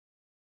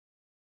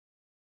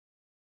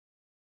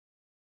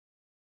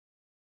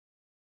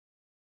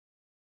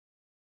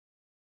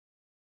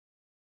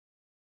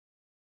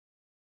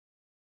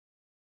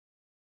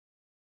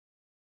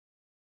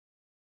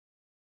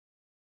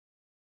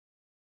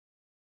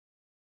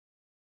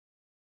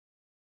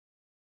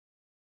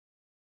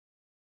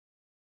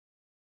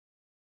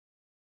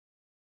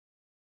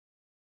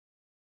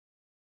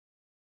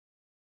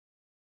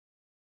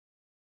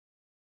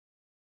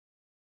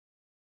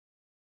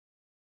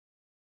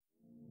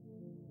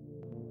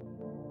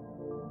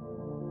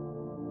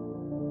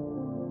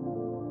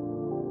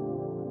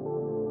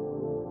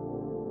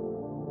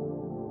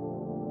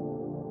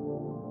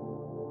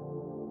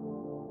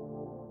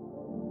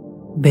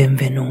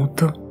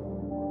Benvenuto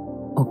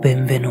o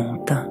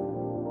benvenuta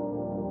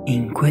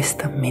in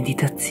questa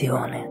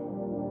meditazione.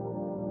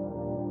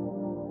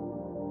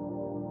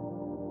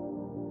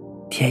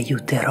 Ti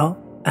aiuterò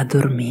a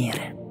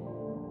dormire.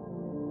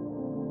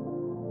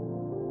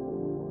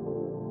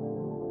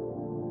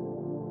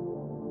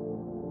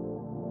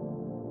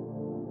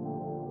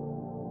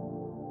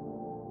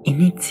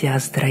 Inizia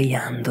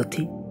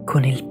sdraiandoti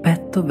con il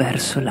petto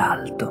verso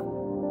l'alto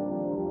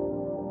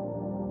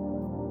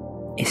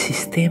e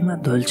sistema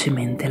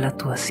dolcemente la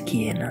tua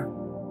schiena.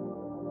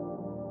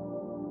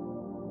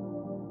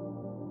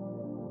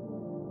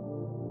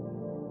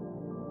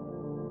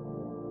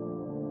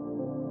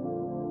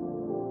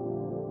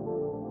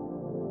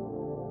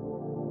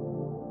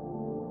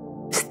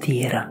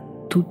 Stira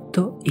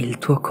tutto il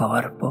tuo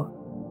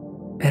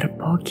corpo per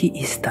pochi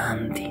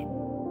istanti,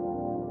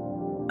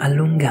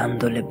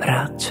 allungando le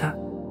braccia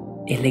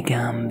e le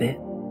gambe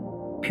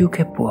più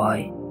che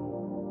puoi.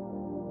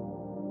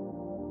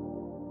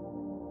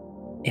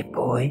 E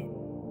poi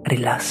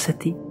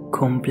rilassati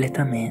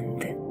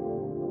completamente.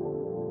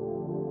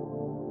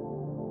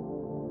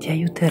 Ti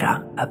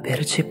aiuterà a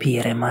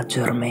percepire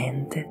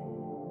maggiormente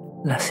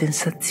la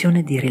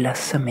sensazione di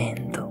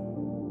rilassamento.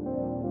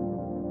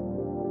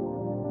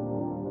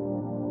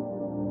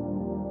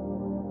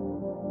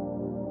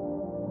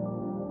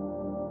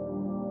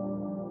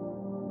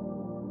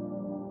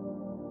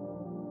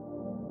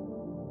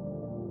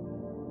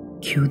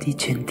 Chiudi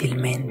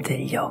gentilmente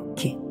gli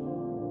occhi.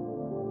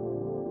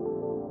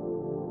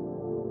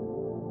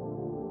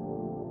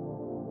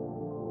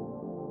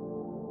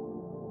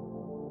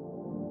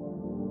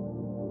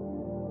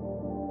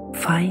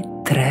 Fai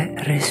 3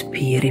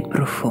 respiri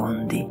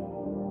profondi,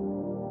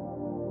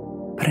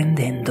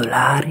 prendendo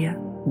l'aria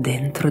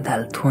dentro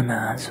dal tuo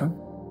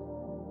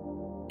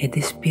naso ed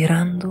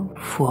espirando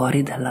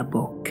fuori dalla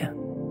bocca.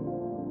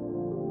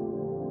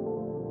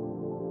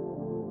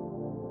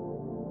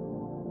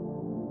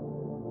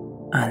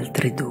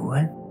 Altri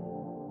 2,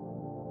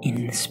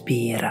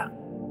 inspira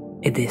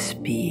ed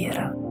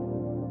espira.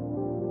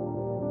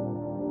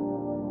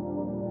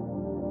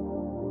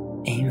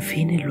 E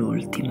infine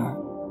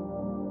l'ultimo.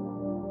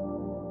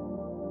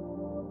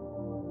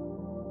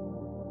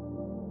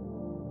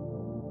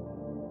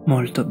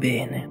 Molto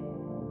bene.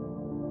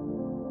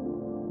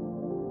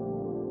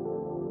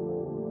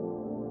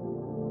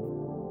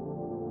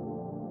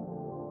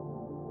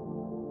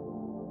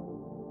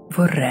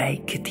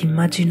 Vorrei che ti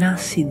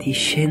immaginassi di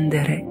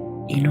scendere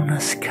in una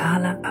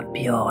scala a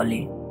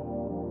pioli,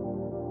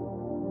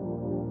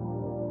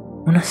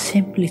 una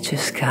semplice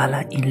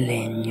scala in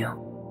legno.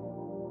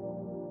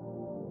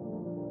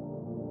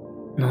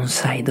 Non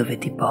sai dove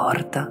ti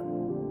porta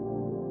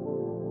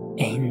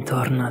e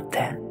intorno a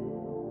te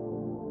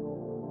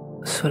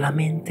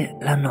solamente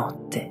la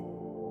notte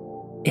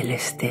e le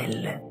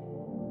stelle.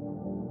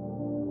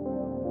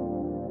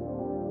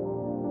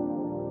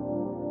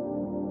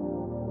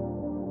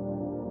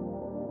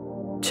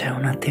 C'è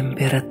una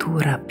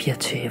temperatura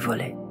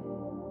piacevole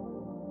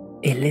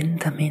e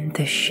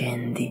lentamente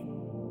scendi.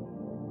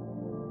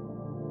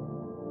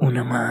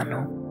 Una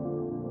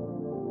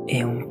mano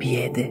e un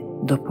piede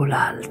dopo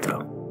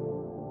l'altro.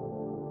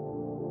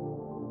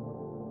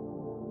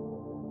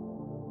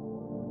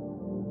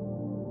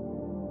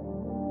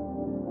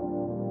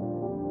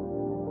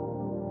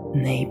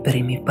 Nei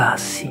primi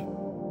passi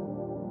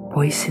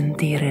puoi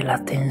sentire la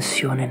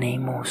tensione nei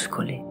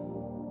muscoli,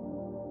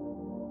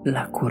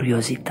 la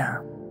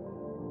curiosità,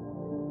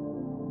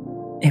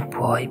 e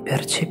puoi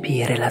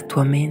percepire la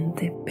tua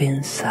mente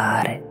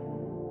pensare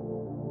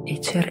e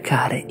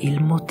cercare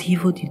il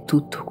motivo di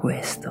tutto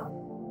questo.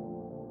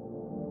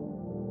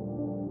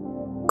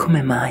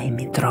 Come mai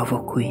mi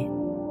trovo qui?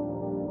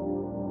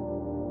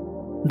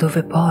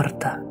 Dove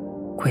porta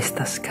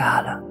questa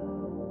scala?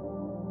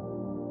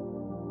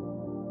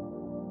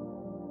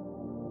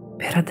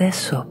 Per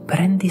adesso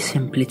prendi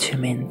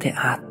semplicemente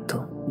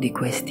atto di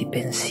questi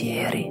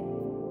pensieri,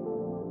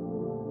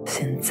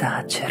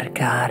 senza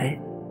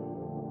cercare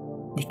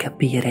di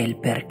capire il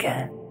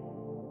perché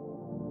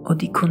o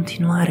di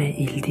continuare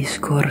il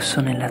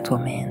discorso nella tua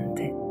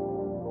mente.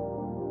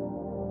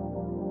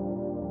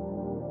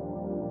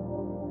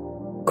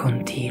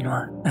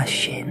 Continua a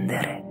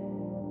scendere.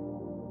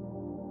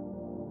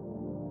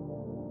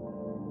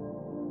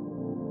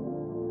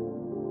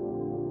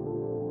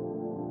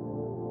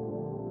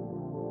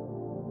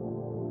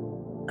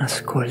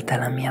 Ascolta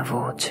la mia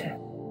voce,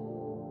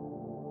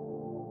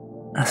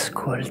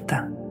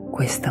 ascolta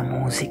questa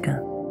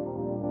musica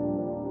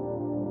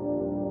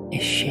e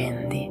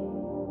scendi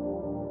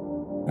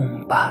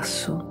un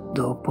passo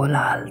dopo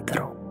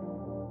l'altro.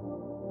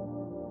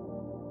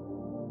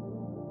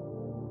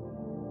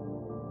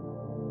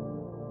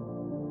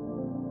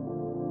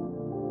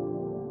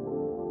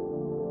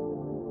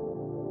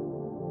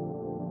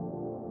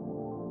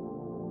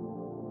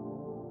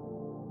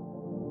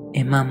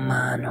 E man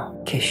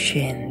mano che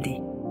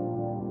scendi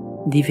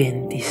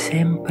diventi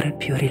sempre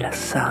più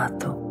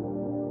rilassato.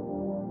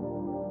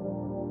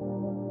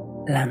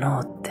 La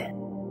notte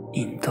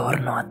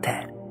intorno a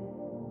te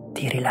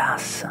ti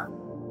rilassa.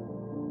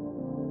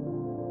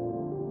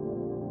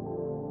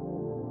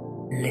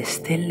 Le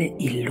stelle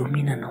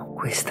illuminano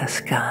questa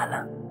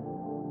scala,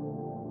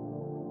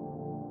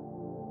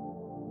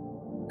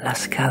 la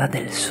scala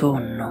del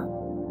sonno,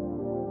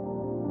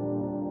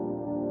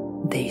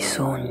 dei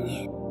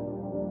sogni.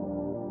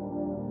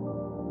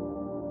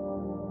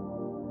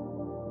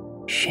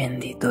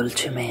 Scendi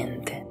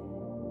dolcemente,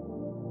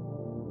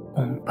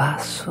 un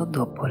passo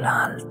dopo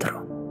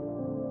l'altro.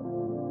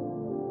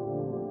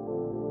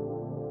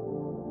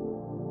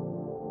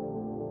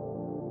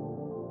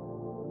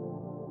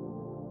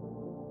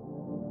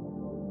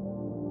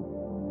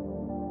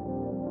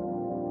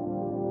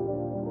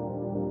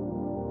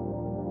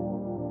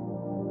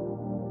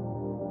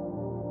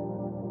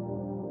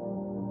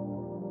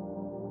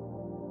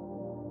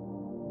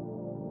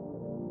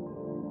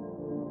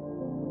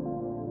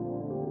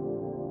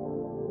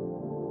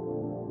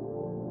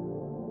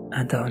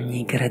 Ad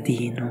ogni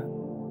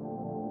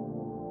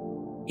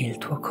gradino il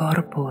tuo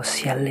corpo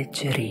si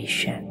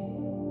alleggerisce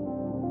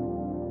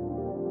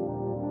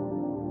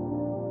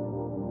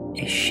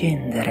e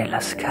scendere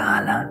la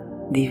scala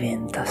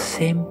diventa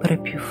sempre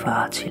più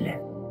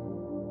facile.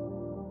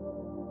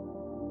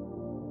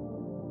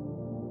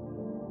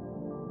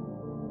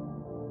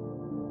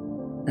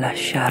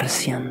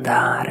 Lasciarsi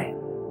andare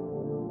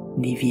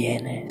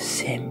diviene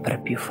sempre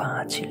più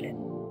facile.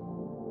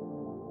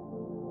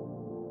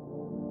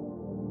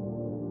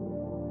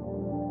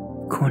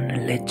 Con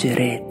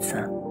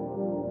leggerezza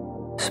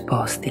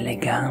sposti le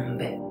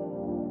gambe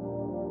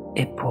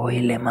e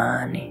poi le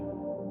mani,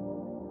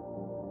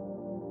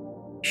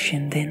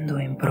 scendendo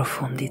in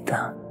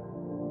profondità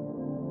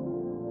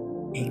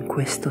in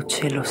questo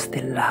cielo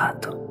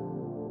stellato,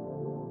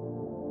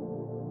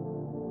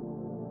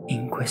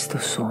 in questo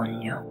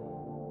sogno.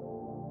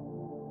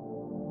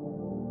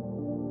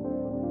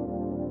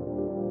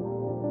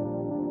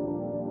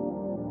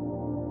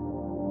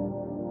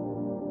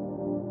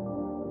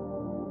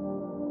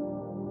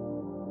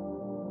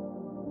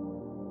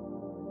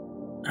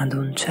 Ad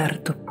un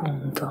certo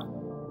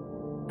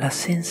punto la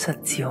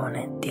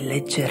sensazione di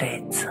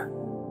leggerezza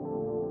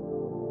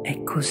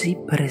è così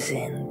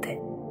presente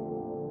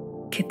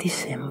che ti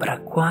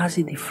sembra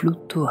quasi di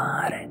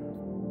fluttuare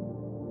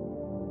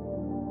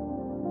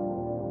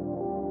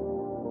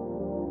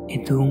e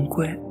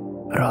dunque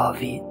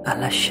provi a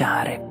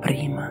lasciare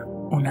prima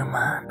una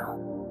mano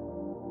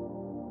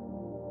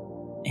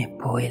e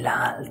poi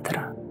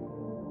l'altra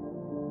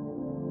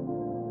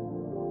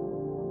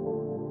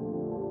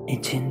e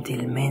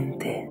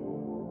gentilmente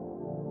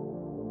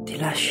ti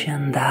lasci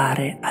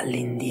andare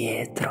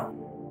all'indietro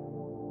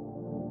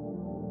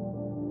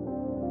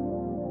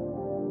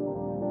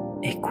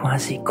e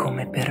quasi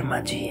come per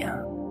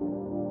magia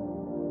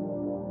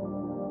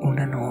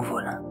una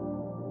nuvola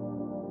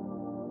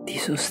ti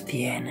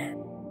sostiene.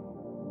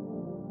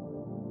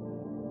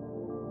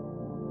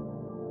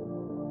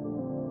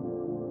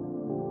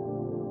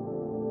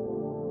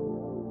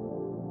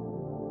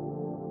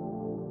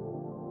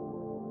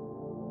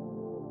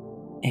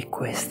 E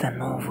questa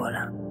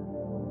nuvola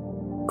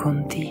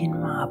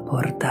continua a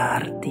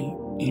portarti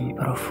in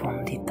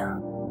profondità.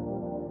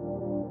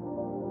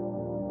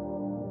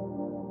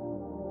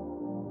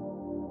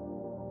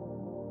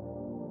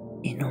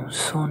 In un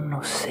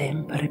sonno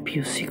sempre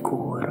più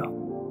sicuro,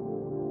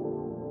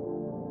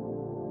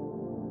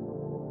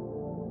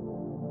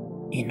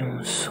 in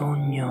un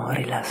sogno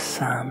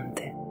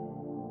rilassante.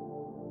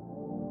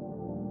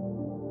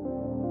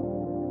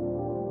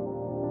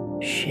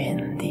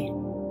 Scendi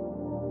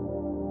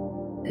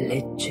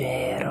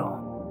leggero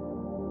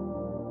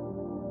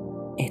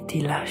e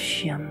ti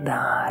lasci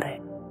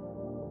andare.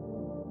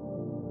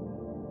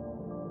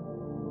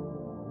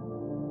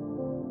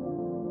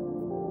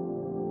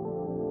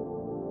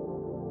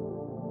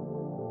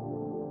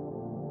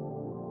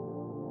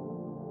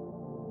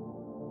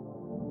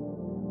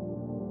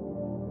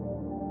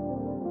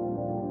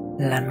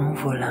 La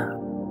nuvola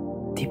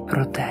ti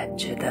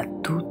protegge da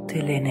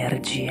tutte le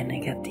energie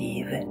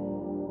negative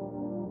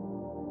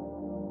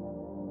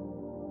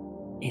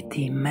e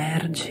ti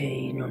immerge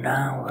in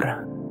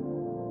un'aura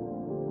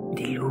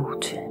di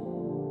luce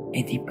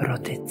e di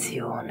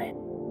protezione.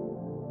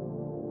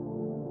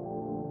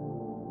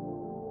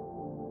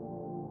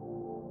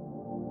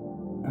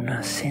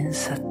 Una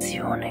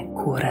sensazione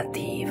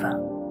curativa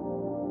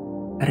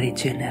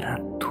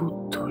rigenera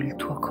tutto il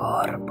tuo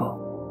corpo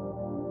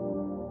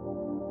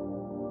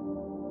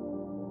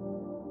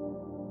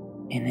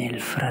e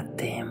nel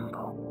frattempo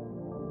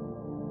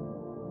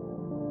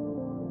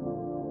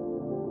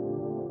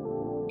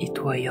i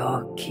tuoi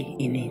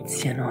occhi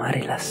iniziano a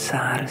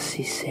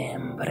rilassarsi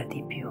sempre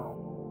di più.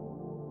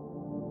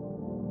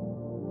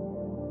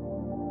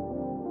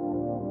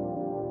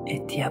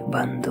 E ti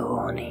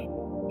abbandoni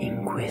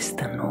in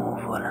questa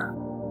nuvola.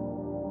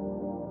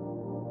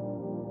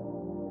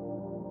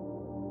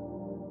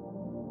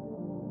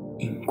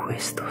 In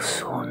questo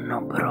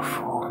sonno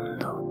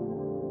profondo.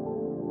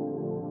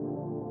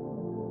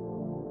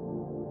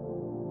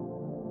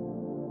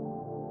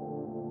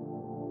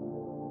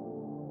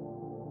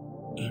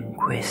 In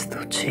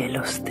questo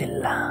cielo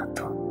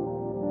stellato.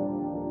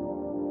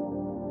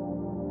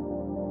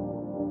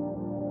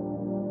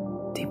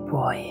 Ti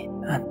puoi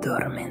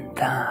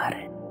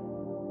addormentare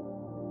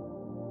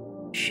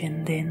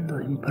scendendo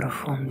in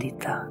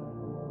profondità.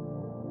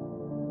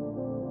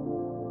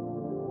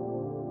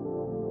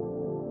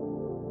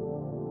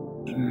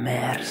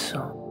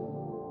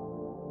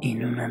 Immerso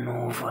in una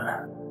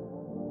nuvola,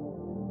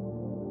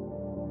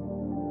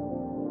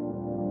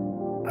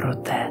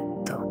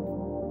 protetto,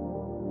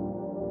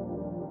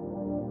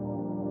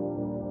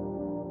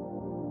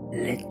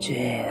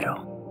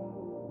 leggero.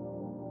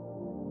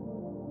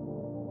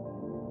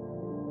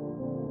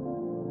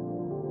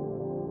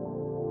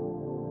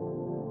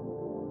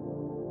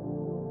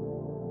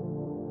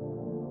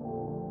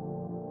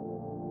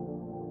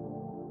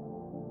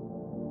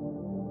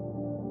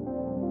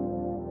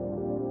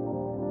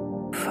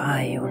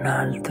 Fai un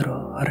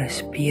altro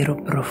respiro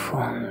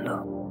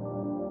profondo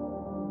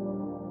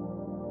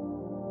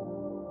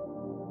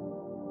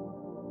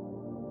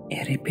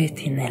e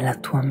ripeti nella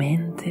tua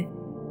mente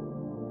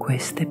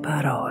queste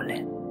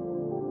parole.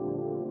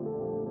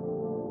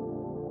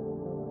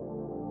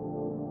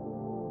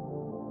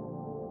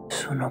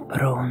 Sono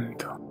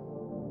pronto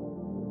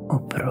o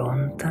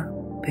pronta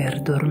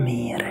per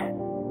dormire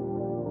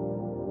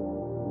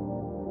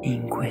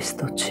in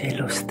questo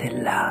cielo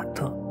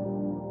stellato,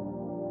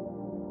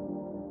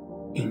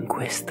 in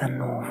questa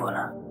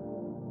nuvola.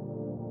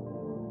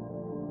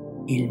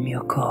 Il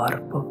mio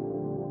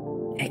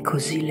corpo è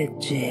così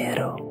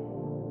leggero,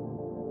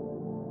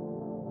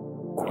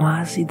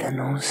 quasi da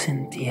non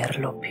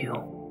sentirlo più.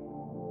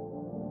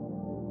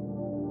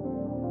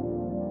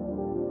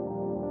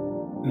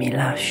 Mi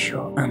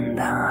lascio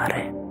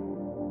andare.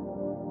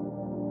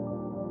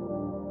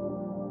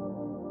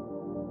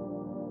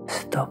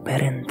 Sto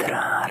per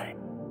entrare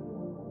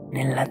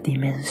nella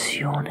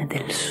dimensione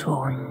del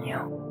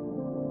sogno.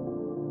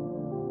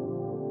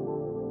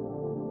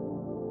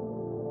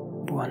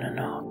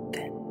 Buonanotte.